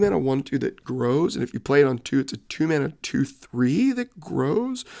 2 mana 1/2 that grows. And if you play it on 2, it's a 2 mana 2/3 that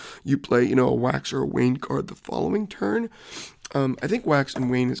grows. You play, a wax or a waned card the following turn. I think wax and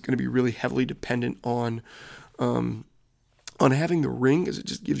wane is going to be really heavily dependent on having the ring, as it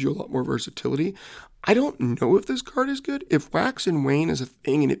just gives you a lot more versatility. I don't know if this card is good. If Wax and Wane is a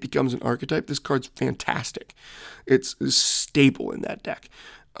thing and it becomes an archetype, this card's fantastic. It's a staple in that deck.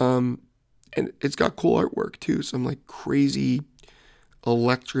 And it's got cool artwork too. Some like crazy,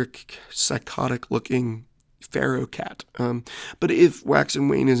 electric, psychotic looking Pharaoh cat. But if Wax and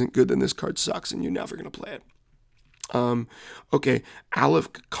Wane isn't good, then this card sucks and you're never going to play it. Okay, Aleph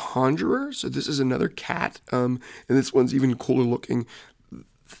Conjurer. So this is another cat, and this one's even cooler looking.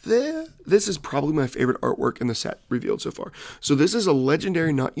 This is probably my favorite artwork in the set revealed so far. So this is a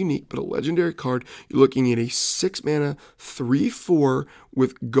legendary, not unique, but a legendary card. You're looking at a 6 mana 3/4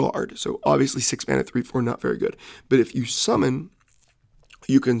 with Guard. So obviously 6 mana 3/4, not very good. But if you summon,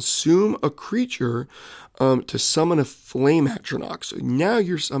 you consume a creature to summon a Flame Atronach. So now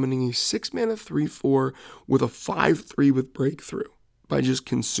you're summoning a 6 mana 3/4 with a 5/3 with Breakthrough by just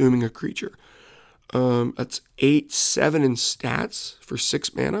consuming a creature. That's 8/7 in stats for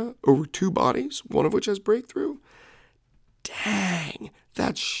 6 mana over 2 bodies, one of which has Breakthrough. Dang,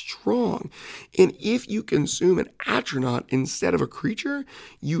 that's strong. And if you consume an Atronach instead of a creature,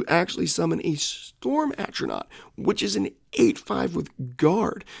 you actually summon a Storm Atronach, which is an 8/5 with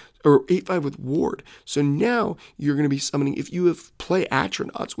Guard, or 8/5 with Ward. So now you're going to be summoning, if you have play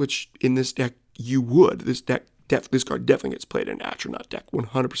Atronachs, which in this deck you would, this card definitely gets played in an Atronach deck,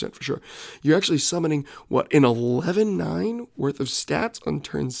 100% for sure. You're actually summoning, an 11/9 worth of stats on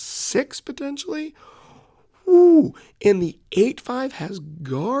turn 6, potentially? Ooh, and the 8/5 has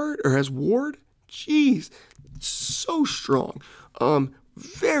guard or has ward. Jeez, so strong.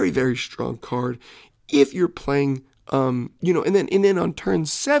 Very, very strong card. If you're playing, and then on turn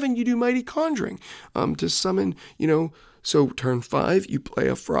 7 you do Mighty Conjuring, to summon, so turn 5 you play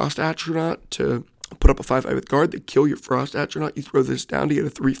a Frost Astronaut to put up a 5/5 with guard. They kill your Frost Astronaut. You throw this down to get a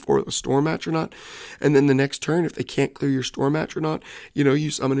 3/4 with a Storm Astronaut. And then the next turn, if they can't clear your Storm Astronaut, you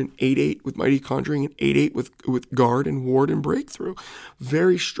summon an 8/8 with Mighty Conjuring, an 8/8 with guard and ward and breakthrough.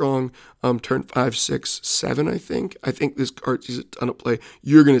 Very strong turn 5, 6, 7, I think. I think this card sees a ton of play.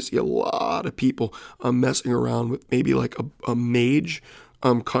 You're going to see a lot of people messing around with maybe like a mage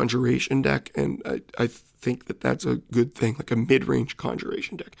conjuration deck. And I think that's a good thing, like a mid-range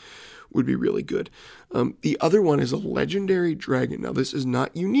conjuration deck would be really good. The other one is a legendary dragon. Now, this is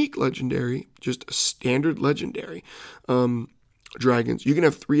not unique legendary, just a standard legendary dragons. You can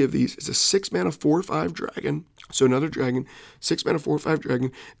have 3 of these. It's a 6-mana 4/5 dragon. So another dragon, 6-mana 4/5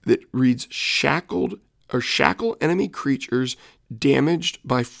 dragon that reads shackle enemy creatures damaged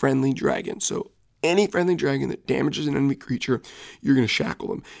by friendly dragons. So any friendly dragon that damages an enemy creature, you're going to shackle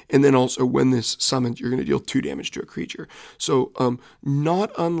them. And then also when this summons, you're going to deal 2 damage to a creature. So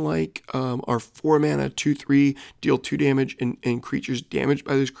not unlike our 4-mana 2/3, deal 2 damage and creatures damaged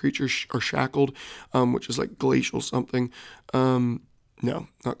by this creature are shackled, which is like Glacial something. No,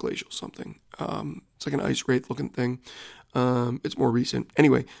 not Glacial something. It's like an Ice Wraith looking thing. It's more recent.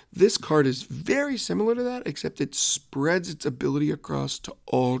 Anyway, this card is very similar to that, except it spreads its ability across to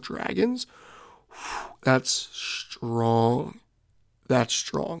all dragons. That's strong. That's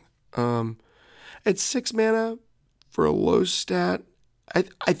strong. It's 6 mana for a low stat.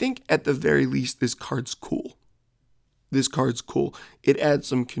 I think at the very least this card's cool. This card's cool. It adds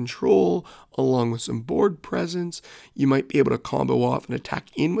some control along with some board presence. You might be able to combo off and attack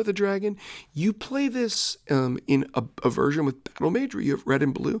in with a dragon. You play this in a version with Battle Mage where you have red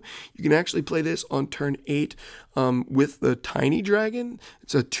and blue. You can actually play this on turn 8 with the Tiny Dragon.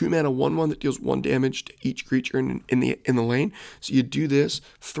 It's a 2-mana 1/1 that deals 1 damage to each creature in the lane. So you do this,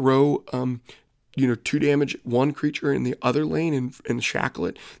 throw 2 damage one creature in the other lane and shackle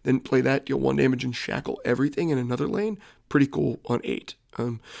it, then play that, deal 1 damage and shackle everything in another lane. Pretty cool on 8.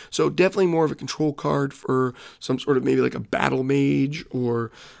 So definitely more of a control card for some sort of maybe like a Battle Mage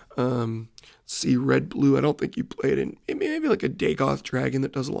or see red-blue. I don't think you play it in maybe like a Dagoth Dragon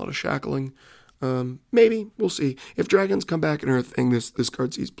that does a lot of shackling. Maybe, we'll see. If dragons come back and are a thing, this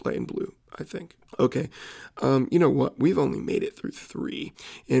card sees play in blue, I think. Okay, you know what? We've only made it through 3,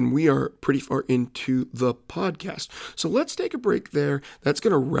 and we are pretty far into the podcast. So let's take a break there. That's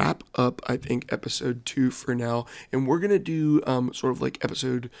going to wrap up, I think, episode 2 for now, and we're going to do sort of like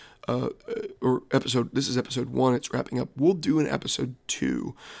episode, this is episode 1, it's wrapping up. We'll do an episode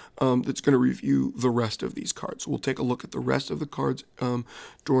 2 that's going to review the rest of these cards. So we'll take a look at the rest of the cards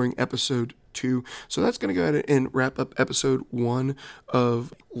during episode 2. So that's going to go ahead and wrap up episode 1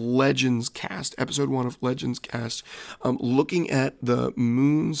 of Legends Cast. Episode 1 of Legends Cast, looking at the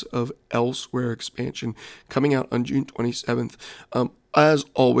Moons of Elsewhere expansion coming out on June 27th. As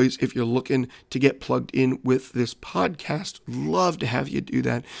always, if you're looking to get plugged in with this podcast, love to have you do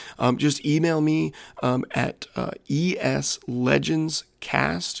that. Just email me at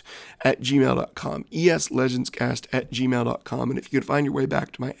eslegendscast@gmail.com, eslegendscast@gmail.com. And if you can find your way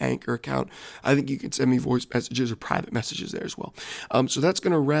back to my Anchor account, I think you can send me voice messages or private messages there as well. So that's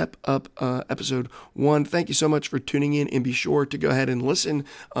going to wrap up episode 1. Thank you so much for tuning in, and be sure to go ahead and listen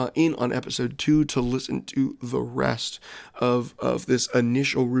in on episode 2 to listen to the rest of this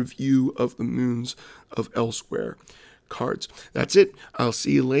initial review of the Moons of Elsewhere cards. That's it. I'll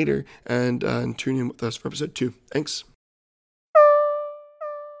see you later, and tune in with us for episode 2. Thanks.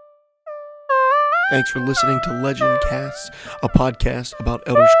 Thanks for listening to Legend Casts, a podcast about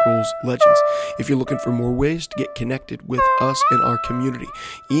Elder Scrolls Legends. If you're looking for more ways to get connected with us and our community,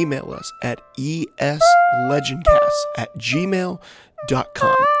 email us at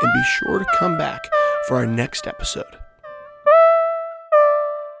eslegendcasts@gmail.com, and be sure to come back for our next episode.